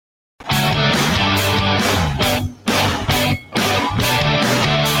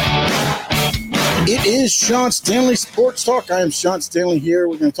is Sean Stanley Sports Talk. I am Sean Stanley here.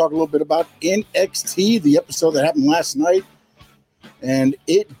 We're going to talk a little bit about NXT, the episode that happened last night. And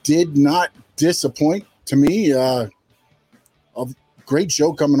it did not disappoint to me. A great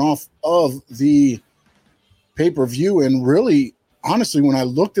show coming off of the pay-per-view. And really, honestly, when I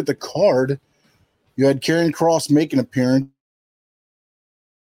looked at the card, you had Karrion Kross make an appearance.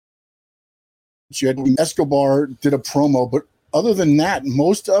 You had Escobar did a promo. But other than that,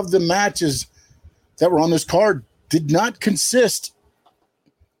 most of the matches that were on this card did not consist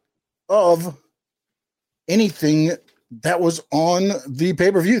of anything that was on the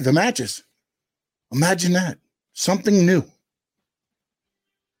pay-per-view, the matches. Imagine that. Something new.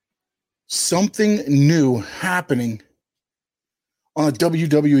 Something new happening on a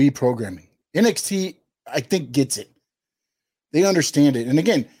WWE programming. NXT, I think, gets it. They understand it. And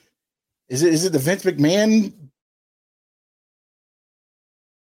again, is it the Vince McMahon?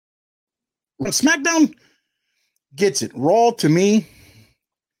 SmackDown gets it. Raw, to me,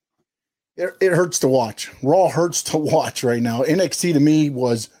 it hurts to watch. Raw hurts to watch right now. NXT, to me,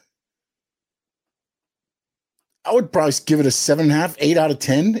 was, I would probably give it a 7.5, 8 out of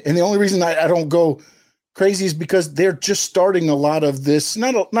 10. And the only reason I don't go crazy is because they're just starting a lot of this.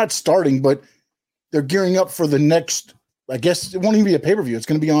 Not starting, but they're gearing up for the next, I guess it won't even be a pay-per-view. It's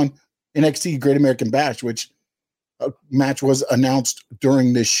going to be on NXT Great American Bash, which a match was announced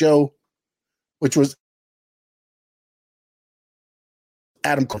during this show, which was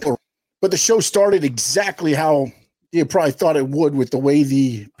Adam Cole. But the show started exactly how you probably thought it would, with the way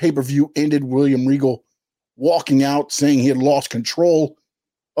the pay-per-view ended. William Regal walking out, saying he had lost control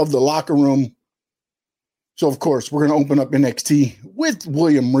of the locker room. So, of course, we're going to open up NXT with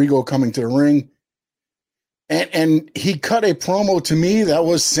William Regal coming to the ring. And he cut a promo to me that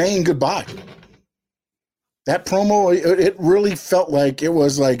was saying goodbye. That promo, it really felt like it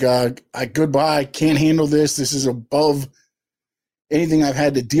was like, goodbye, can't handle this. This is above anything I've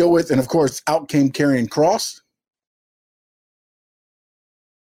had to deal with. And, of course, out came Karrion Kross.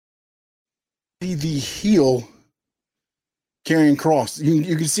 The heel Karrion Kross.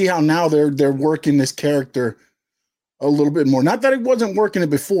 You can see how now they're working this character a little bit more. Not that he wasn't working it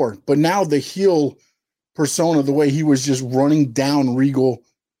before, but now the heel persona, the way he was just running down Regal.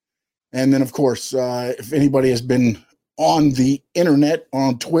 And then, of course, if anybody has been on the internet,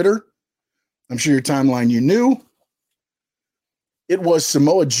 on Twitter, I'm sure your timeline you knew, it was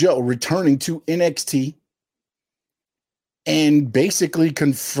Samoa Joe returning to NXT and basically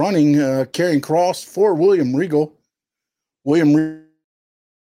confronting Karrion Kross for William Regal. William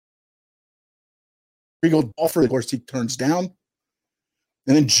Regal offered, of course, he turns down.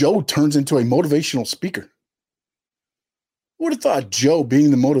 And then Joe turns into a motivational speaker. Who would have thought Joe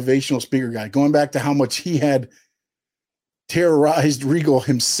being the motivational speaker guy, going back to how much he had terrorized Regal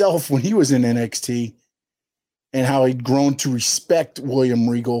himself when he was in NXT, and how he'd grown to respect William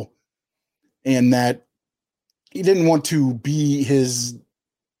Regal, and that he didn't want to be his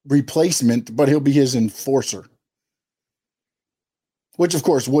replacement, but he'll be his enforcer. Which, of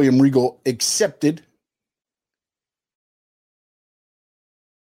course, William Regal accepted.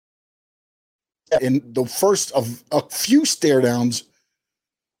 In the first of a few stare downs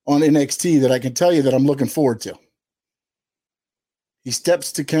on NXT that I can tell you that I'm looking forward to. He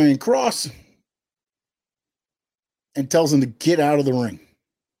steps to Karrion Kross and tells him to get out of the ring.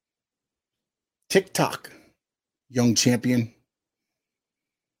 Tick-tock, young champion.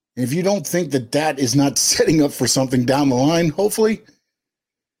 And if you don't think that that is not setting up for something down the line, hopefully,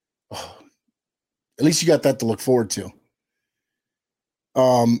 at least you got that to look forward to.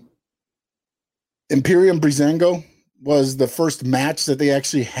 Imperium Breezango was the first match that they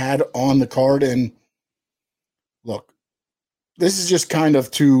actually had on the card. And look, this is just kind of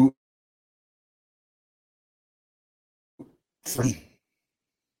to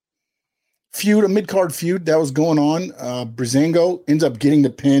feud, a mid-card feud that was going on. Breezango ends up getting the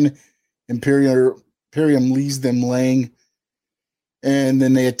pin. Imperium leaves them laying. And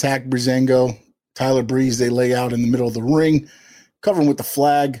then they attack Breezango. Tyler Breeze, they lay out in the middle of the ring, covering with the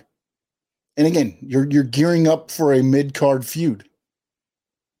flag. And again, you're gearing up for a mid-card feud.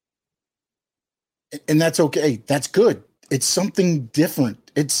 And that's okay. That's good. It's something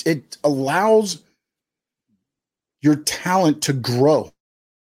different. It allows your talent to grow.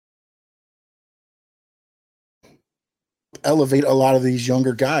 Elevate a lot of these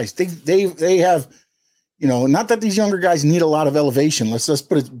younger guys. They have, not that these younger guys need a lot of elevation. Let's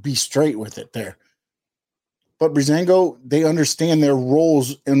be straight with it there. But Breezango, they understand their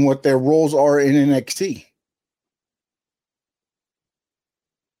roles and what their roles are in NXT.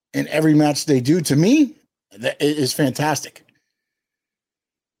 And every match they do, to me, that is fantastic.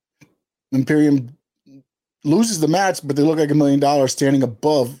 Imperium loses the match, but they look like $1 million standing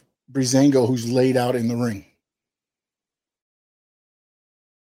above Breezango, who's laid out in the ring.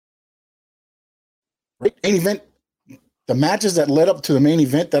 Right? Main event, the matches that led up to the main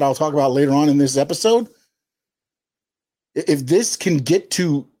event that I'll talk about later on in this episode, if this can get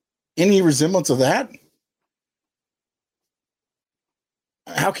to any resemblance of that,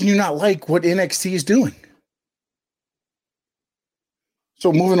 how can you not like what NXT is doing?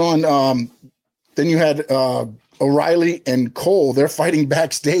 So moving on, then you had O'Reilly and Cole. They're fighting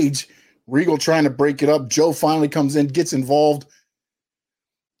backstage. Regal trying to break it up. Joe finally comes in, gets involved,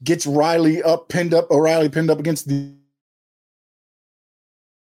 gets O'Reilly pinned up against the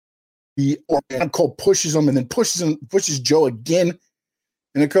and Cole pushes him and then pushes Joe again.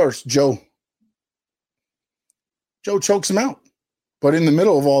 And of course, Joe chokes him out. But in the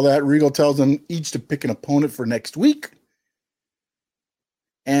middle of all that, Regal tells them each to pick an opponent for next week.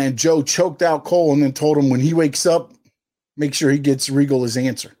 And Joe choked out Cole and then told him when he wakes up, make sure he gets Regal his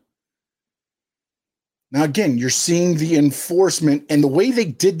answer. Now, again, you're seeing the enforcement and the way they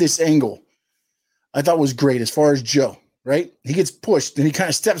did this angle, I thought was great as far as Joe, right? He gets pushed and he kind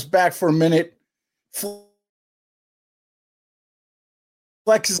of steps back for a minute,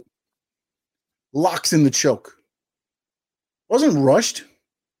 flexes, locks in the choke. Wasn't rushed.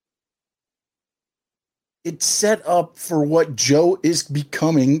 It's set up for what Joe is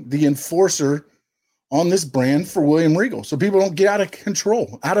becoming, the enforcer on this brand for William Regal. So people don't get out of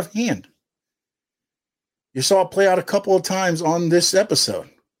control, out of hand. You saw it play out a couple of times on this episode.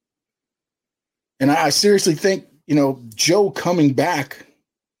 And I seriously think, Joe coming back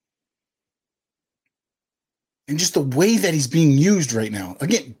and just the way that he's being used right now.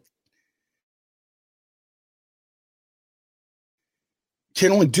 Again,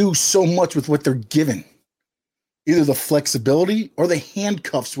 can only do so much with what they're given. Either the flexibility or the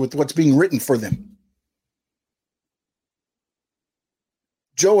handcuffs with what's being written for them.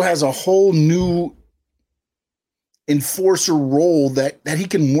 Joe has a whole new enforcer role that he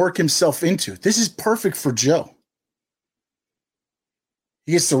can work himself into. This is perfect for Joe.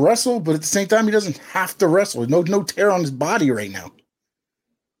 He gets to wrestle, but at the same time, he doesn't have to wrestle. No tear on his body right now.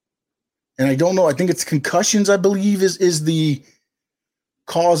 And I don't know. I think it's concussions, I believe, is the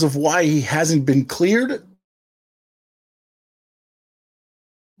cause of why he hasn't been cleared.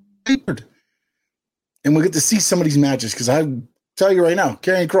 And we'll get to see some of these matches because I tell you right now,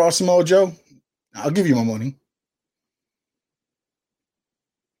 Karrion Kross, Samoa Joe, I'll give you my money.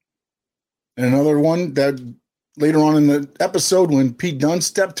 And another one that later on in the episode when Pete Dunne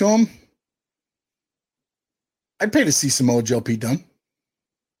stepped to him, I'd pay to see Samoa Joe, Pete Dunne.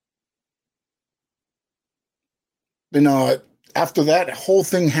 Then after that whole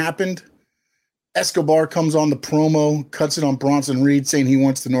thing happened, Escobar comes on the promo, cuts it on Bronson Reed, saying he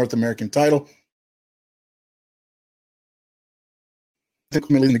wants the North American title. I think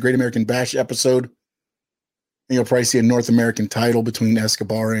in the Great American Bash episode, you'll probably see a North American title between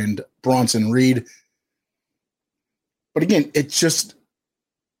Escobar and Bronson Reed. But again, it just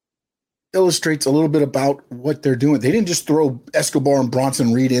illustrates a little bit about what they're doing. They didn't just throw Escobar and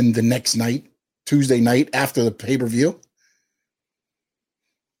Bronson Reed in the next night, Tuesday night after the pay-per-view.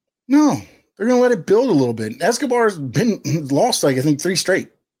 No. They're going to let it build a little bit. Escobar's been lost, I think, 3 straight.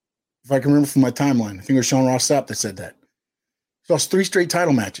 If I can remember from my timeline. I think it was Sean Ross Sapp that said that. He lost 3 straight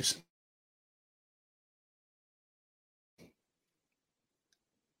title matches.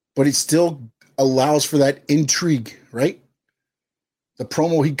 But it still allows for that intrigue, right? The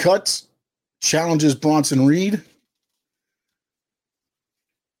promo he cuts challenges Bronson Reed.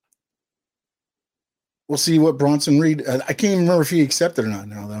 We'll see what Bronson Reed. I can't even remember if he accepted or not.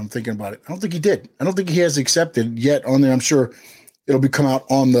 Now that I'm thinking about it, I don't think he did. I don't think he has accepted yet on there. I'm sure it'll come out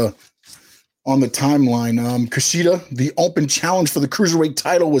on the timeline. Kushida, the open challenge for the cruiserweight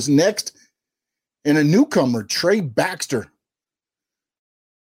title, was next, and a newcomer, Trey Baxter.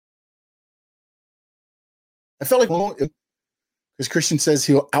 I felt like because Christian says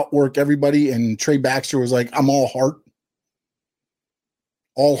he'll outwork everybody, and Trey Baxter was like, "I'm all heart,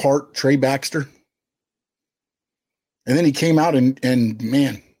 Trey Baxter." And then he came out and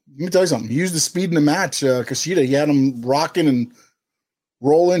man, let me tell you something. He used the speed in the match. Kushida, he had him rocking and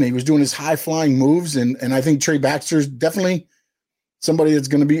rolling. He was doing his high-flying moves. And I think Trey Baxter is definitely somebody that's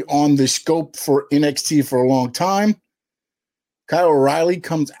going to be on the scope for NXT for a long time. Kyle O'Reilly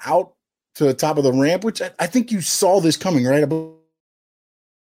comes out to the top of the ramp, which I think you saw this coming, right? I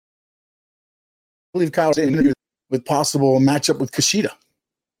believe Kyle's in interview with possible matchup with Kushida.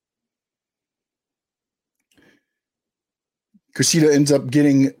 Kushida ends up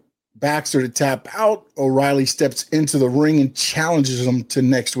getting Baxter to tap out. O'Reilly steps into the ring and challenges him to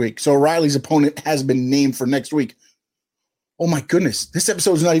next week. So O'Reilly's opponent has been named for next week. Oh my goodness, this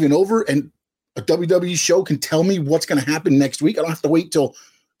episode's not even over, and a WWE show can tell me what's going to happen next week. I don't have to wait till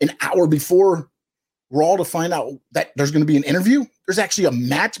an hour before Raw to find out that there's going to be an interview. There's actually a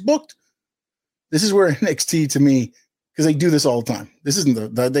match booked. This is where NXT, to me, because they do this all the time. This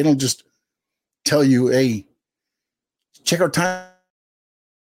isn't they don't just tell you, hey, check our timeline.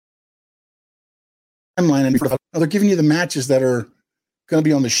 And they're giving you the matches that are going to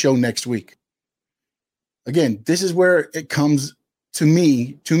be on the show next week. Again, this is where it comes to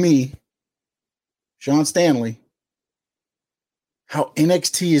me, Sean Stanley, how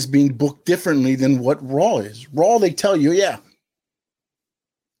NXT is being booked differently than what Raw is. Raw, they tell you, yeah,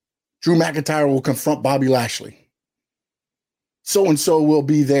 Drew McIntyre will confront Bobby Lashley. So-and-so will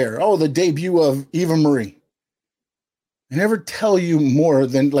be there. Oh, the debut of Eva Marie. They never tell you more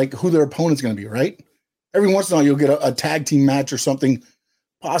than like who their opponent's going to be, right? Every once in a while, you'll get a tag team match or something,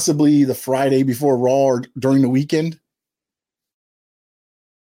 possibly the Friday before Raw or during the weekend.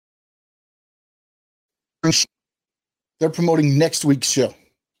 They're promoting next week's show.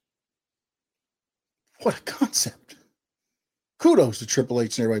 What a concept. Kudos to Triple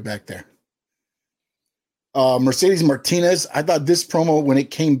H and everybody back there. Mercedes Martinez, I thought this promo, when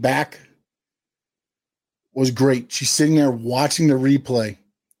it came back, was great. She's sitting there watching the replay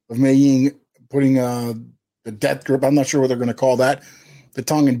of Mei Ying putting the death grip. I'm not sure what they're going to call that. The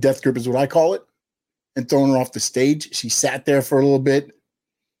tongue and death grip is what I call it. And throwing her off the stage. She sat there for a little bit.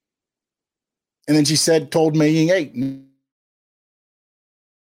 And then she told Mei Ying, hey,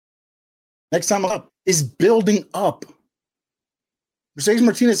 next time I'm up, is building up. Mercedes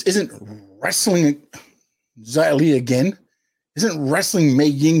Martinez isn't wrestling Xia Li again. Isn't wrestling Mei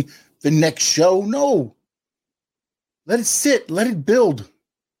Ying the next show. No. Let it sit. Let it build.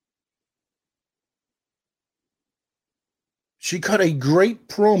 She cut a great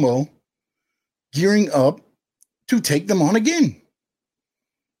promo gearing up to take them on again.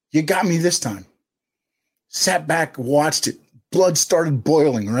 You got me this time. Sat back, watched it. Blood started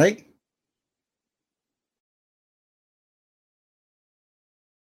boiling, right?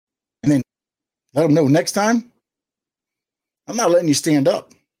 And then let them know next time, I'm not letting you stand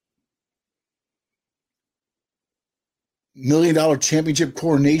up. $1 Million Championship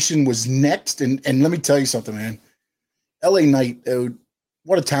coronation was next. And let me tell you something, man. LA Knight,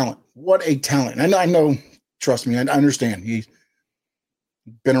 what a talent. What a talent. I know, trust me, I understand. He's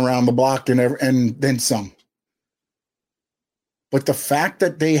been around the block and then some. But the fact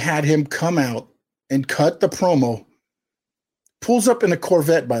that they had him come out and cut the promo, pulls up in a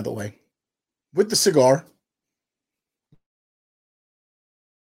Corvette, by the way, with the cigar,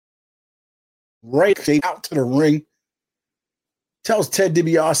 right out to the ring, tells Ted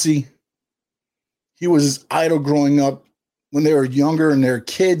DiBiase he was his idol growing up when they were younger and they were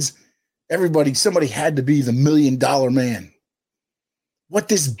kids. Somebody had to be the $1 million man. What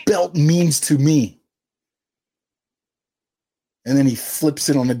this belt means to me. And then he flips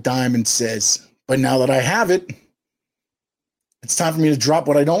it on a dime and says, but now that I have it, it's time for me to drop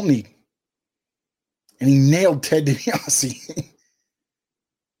what I don't need. And he nailed Ted DiBiase.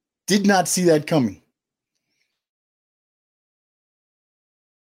 Did not see that coming.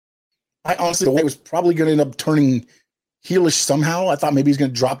 I honestly thought he was probably going to end up turning heelish somehow. I thought maybe he's going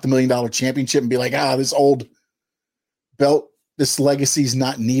to drop the $1 Million Championship and be like, this old belt, this legacy is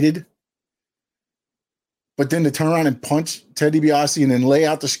not needed. But then to turn around and punch Ted DiBiase and then lay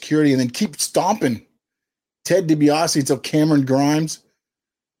out the security and then keep stomping Ted DiBiase until Cameron Grimes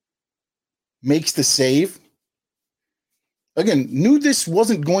makes the save. Again, knew this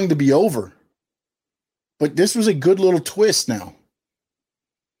wasn't going to be over. But this was a good little twist now.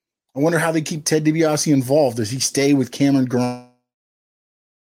 I wonder how they keep Ted DiBiase involved. Does he stay with Cameron Grimes?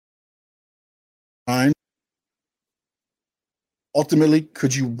 Ultimately,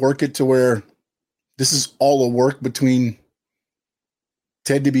 could you work it to where this is all a work between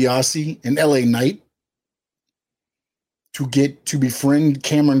Ted DiBiase and LA Knight to befriend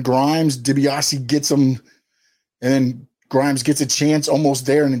Cameron Grimes? DiBiase gets him, and then Grimes gets a chance almost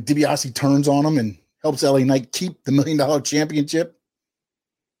there, and then DiBiase turns on him and helps LA Knight keep the $1 Million Championship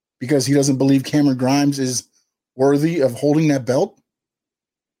because he doesn't believe Cameron Grimes is worthy of holding that belt.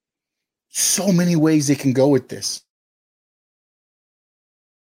 So many ways they can go with this.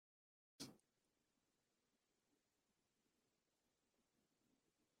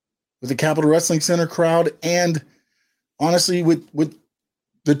 With the Capitol Wrestling Center crowd, and honestly, with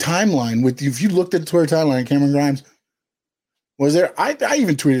the timeline, if you looked at the Twitter timeline, Cameron Grimes was there. I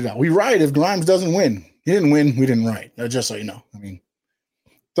even tweeted out, we riot if Grimes doesn't win. He didn't win, we didn't riot. Just so you know. I mean,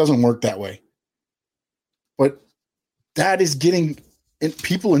 Doesn't work that way. But that is getting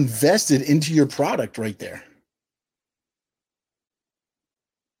people invested into your product right there.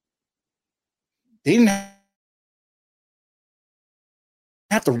 They didn't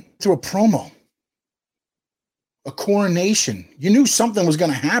have to through a promo, a coronation. You knew something was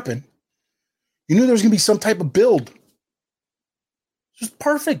going to happen. You knew there was going to be some type of build. Just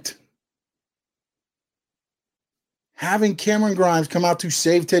perfect. Having Cameron Grimes come out to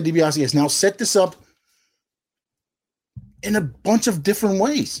save Ted DiBiase has now set this up in a bunch of different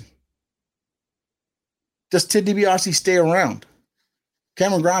ways. Does Ted DiBiase stay around?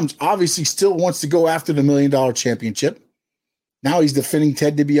 Cameron Grimes obviously still wants to go after the $1 Million Championship. Now he's defending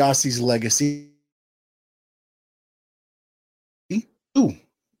Ted DiBiase's legacy. Ooh,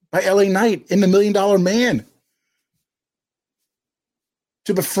 by LA Knight in the $1 Million Man.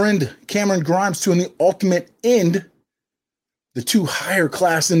 To befriend Cameron Grimes to, in the ultimate end, the two higher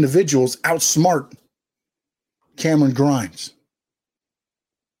class individuals outsmart Cameron Grimes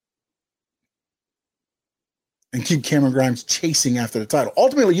and keep Cameron Grimes chasing after the title.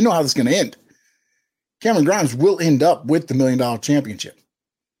 Ultimately, you know how this is going to end. Cameron Grimes will end up with the $1 Million Championship.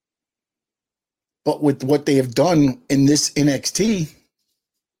 But with what they have done in this NXT,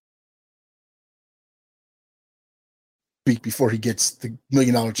 before he gets the $1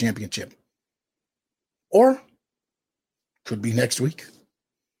 Million Championship. Or could be next week,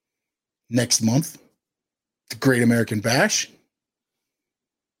 next month, the Great American Bash.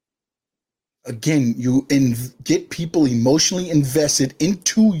 Again, you get people emotionally invested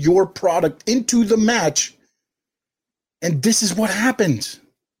into your product, into the match, and this is what happens.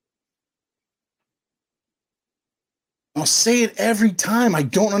 I'll say it every time. I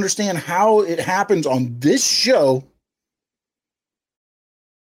don't understand how it happens on this show.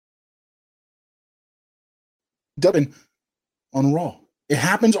 On Raw. It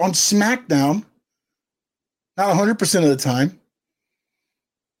happens on SmackDown, not 100% of the time,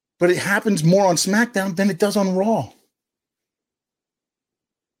 but it happens more on SmackDown than it does on Raw.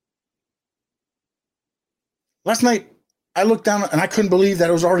 Last night, I looked down and I couldn't believe that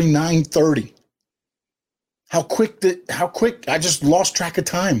it was already 9:30. How quick, I just lost track of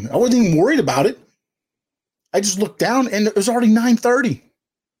time. I wasn't even worried about it. I just looked down and it was already 9:30.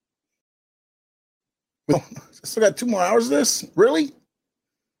 Well, I still got 2 more hours of this? Really?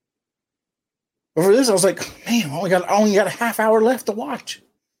 But for this, I was like, man, I only got a half hour left to watch.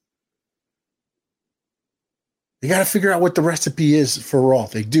 They got to figure out what the recipe is for Raw.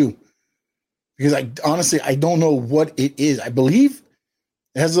 They do. Because I don't know what it is. I believe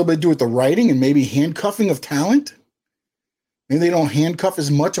it has a little bit to do with the writing and maybe handcuffing of talent. Maybe they don't handcuff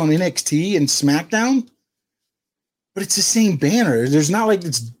as much on NXT and SmackDown. But it's the same banner. There's not like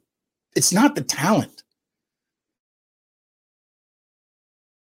it's not the talent.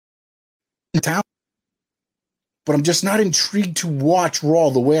 But I'm just not intrigued to watch Raw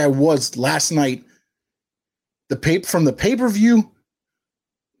the way I was last night. From the pay-per-view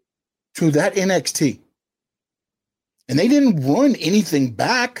to that NXT. And they didn't run anything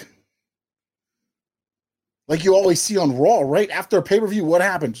back. Like you always see on Raw, right after a pay-per-view, what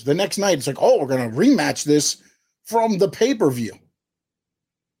happens? The next night, it's like, oh, we're going to rematch this from the pay-per-view.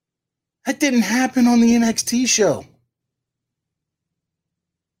 That didn't happen on the NXT show.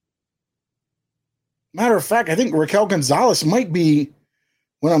 Matter of fact, I think Raquel Gonzalez might be,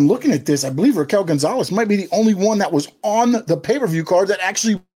 when I'm looking at this, I believe Raquel Gonzalez might be the only one that was on the pay-per-view card that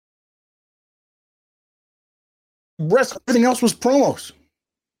actually everything else was promos.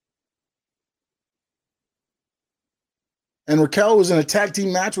 And Raquel was in a tag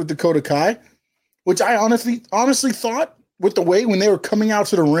team match with Dakota Kai, which I honestly thought with the way when they were coming out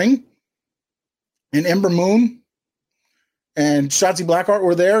to the ring and Ember Moon and Shotzi Blackheart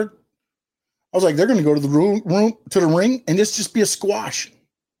were there, I was like, they're going to go to the ring and this just be a squash.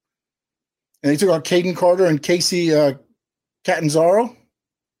 And they took out Caden Carter and Casey Catanzaro.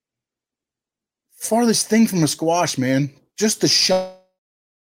 Farthest thing from a squash, man. Just the shine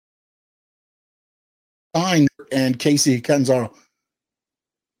and Casey Catanzaro.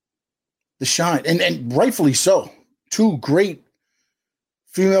 The shine. And rightfully so. Two great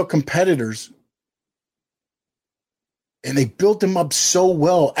female competitors. And they built them up so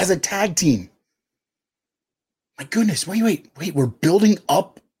well as a tag team. My goodness, wait. We're building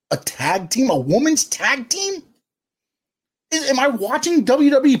up a tag team, a women's tag team? Am I watching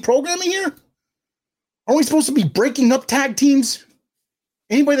WWE programming here? Are we supposed to be breaking up tag teams?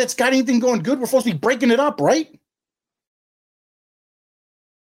 Anybody that's got anything going good, we're supposed to be breaking it up, right?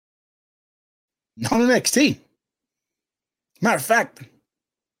 Not NXT. Matter of fact,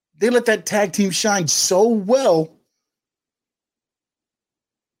 they let that tag team shine so well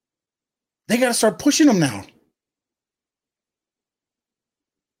They got to start pushing them now.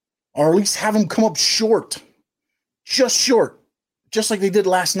 Or at least have them come up short. Just short. Just like they did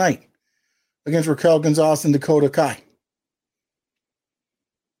last night against Raquel Gonzalez and Dakota Kai.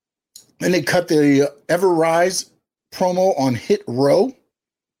 Then they cut the Ever Rise promo on Hit Row.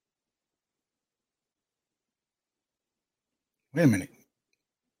 Wait a minute.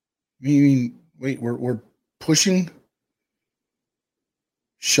 You mean, wait, we're pushing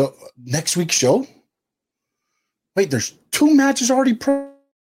show next week's show? Wait, there's 2 matches already promoted?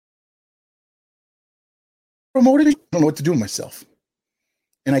 I don't know what to do with myself.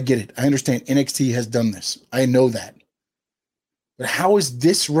 And I get it. I understand NXT has done this. I know that. But how is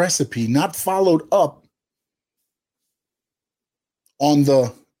this recipe not followed up on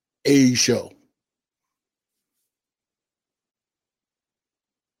the A show?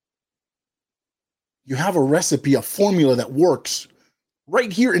 You have a recipe, a formula that works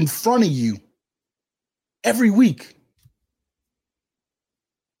right here in front of you every week.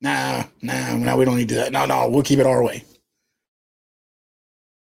 Nah, we don't need to do that. No, we'll keep it our way.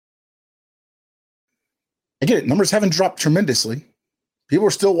 I get it. Numbers haven't dropped tremendously. People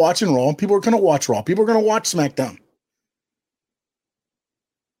are still watching Raw. People are going to watch Raw. People are going to watch SmackDown.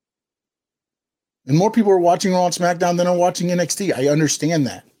 And more people are watching Raw and SmackDown than are watching NXT. I understand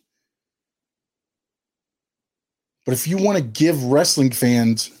that. But if you want to give wrestling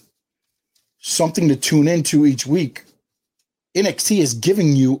fans something to tune into each week, NXT is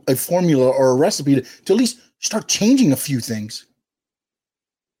giving you a formula or a recipe to at least start changing a few things.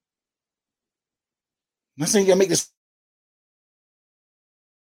 I'm not saying you got to make this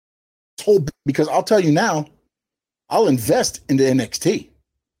whole, because I'll tell you now, I'll invest into NXT.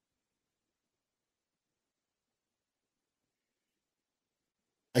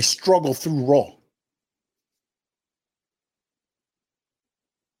 I struggle through Raw.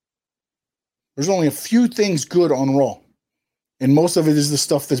 There's only a few things good on Raw. And most of it is the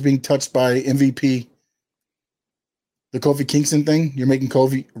stuff that's being touched by MVP. The Kofi Kingston thing, you're making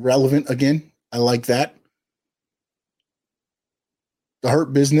Kofi relevant again. I like that. The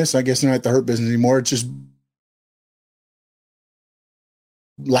Hurt Business, I guess they're not the Hurt Business anymore. It's just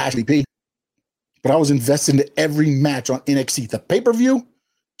last MVP. But I was invested into every match on NXT. The pay-per-view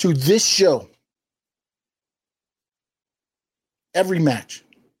to this show. Every match.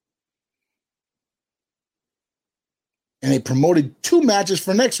 And they promoted 2 matches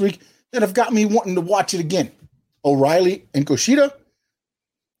for next week that have got me wanting to watch it again. O'Reilly and Kushida,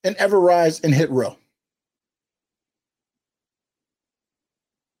 and Ever Rise and Hit Row.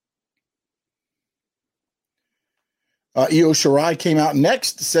 Io Shirai came out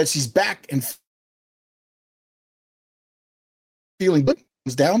next, said she's back and feeling good.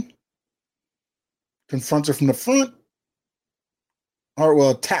 Comes down, confronts her from the front. Hartwell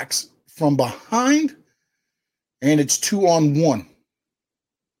attacks from behind, and it's 2-on-1.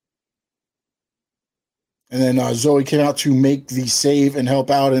 And then Zoe came out to make the save and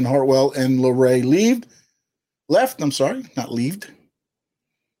help out, and Hartwell and LeRae left.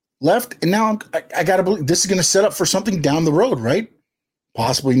 And now I got to believe this is going to set up for something down the road, right?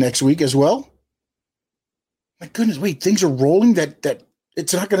 Possibly next week as well. My goodness, wait, things are rolling that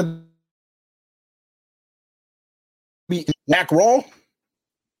it's not going to be Whack Raw.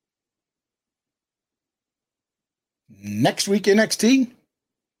 Next week NXT.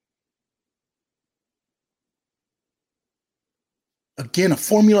 Again, a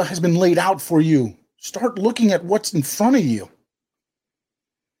formula has been laid out for you. Start looking at what's in front of you.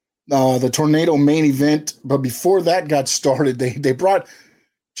 The Tornado main event, but before that got started, they brought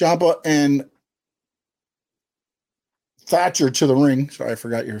Ciampa and Thatcher to the ring. Sorry, I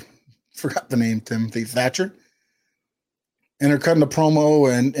forgot the name, Timothy Thatcher. And they're cutting a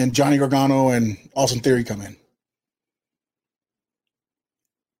promo, and Johnny Gargano and Austin Theory come in.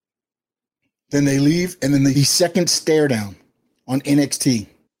 Then they leave, and then the second stare down on NXT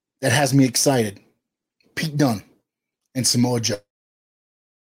that has me excited. Pete Dunne and Samoa Joe.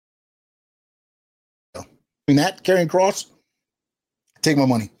 And that, Karrion Kross, take my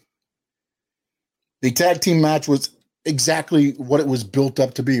money. The tag team match was exactly what it was built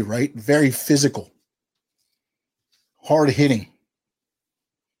up to be, right? Very physical. Hard hitting.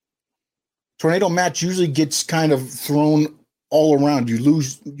 Tornado match usually gets kind of thrown all around. You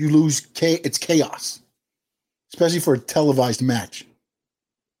lose, it's chaos. Especially for a televised match.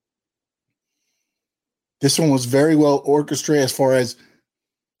 This one was very well orchestrated as far as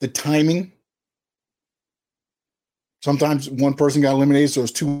the timing. Sometimes one person got eliminated, so it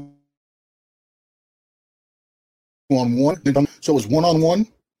was 2-on-1. So it was 1-on-1.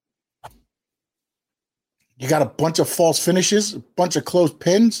 You got a bunch of false finishes, a bunch of close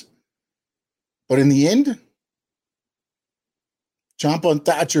pins. But in the end, Ciampa and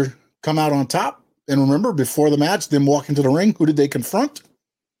Thatcher come out on top. And remember, before the match, them walk into the ring, who did they confront?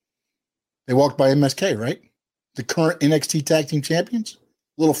 They walked by MSK, right? The current NXT Tag Team Champions.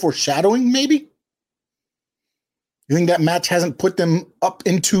 A little foreshadowing, maybe? You think that match hasn't put them up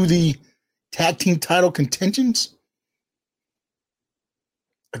into the tag team title contentions?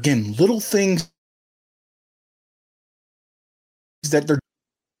 Again, little things that they're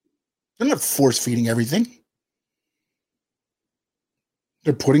not force feeding everything.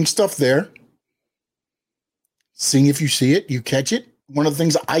 They're putting stuff there, seeing if you see it, you catch it. One of the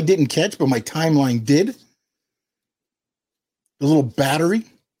things I didn't catch, but my timeline did, the little battery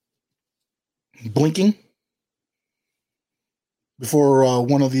blinking before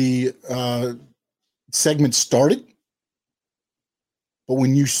one of the segments started. But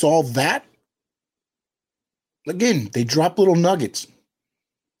when you saw that, again, they drop little nuggets.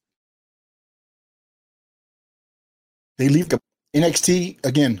 They leave the NXT,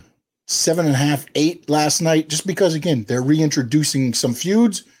 again, 7.5, 8 last night, just because, again, they're reintroducing some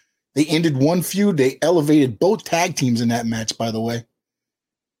feuds. They ended one feud. They elevated both tag teams in that match, by the way.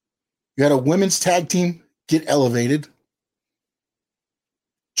 You had a women's tag team get elevated.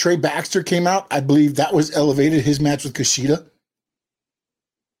 Trey Baxter came out. I believe that was elevated, his match with Kushida.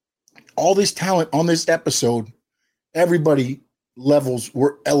 All this talent on this episode, everybody levels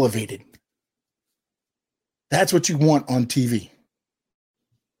were elevated. That's what you want on TV.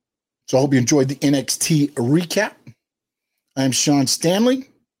 So I hope you enjoyed the NXT recap. I am Sean Stanley.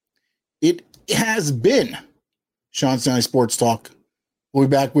 It has been Sean Stanley Sports Talk. We'll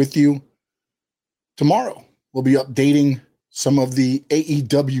be back with you tomorrow. We'll be updating some of the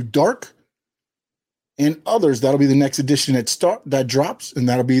AEW Dark and others. That'll be the next edition that drops, and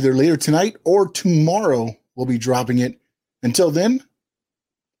that'll be either later tonight or tomorrow. We'll be dropping it. Until then,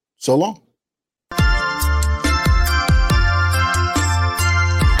 so long.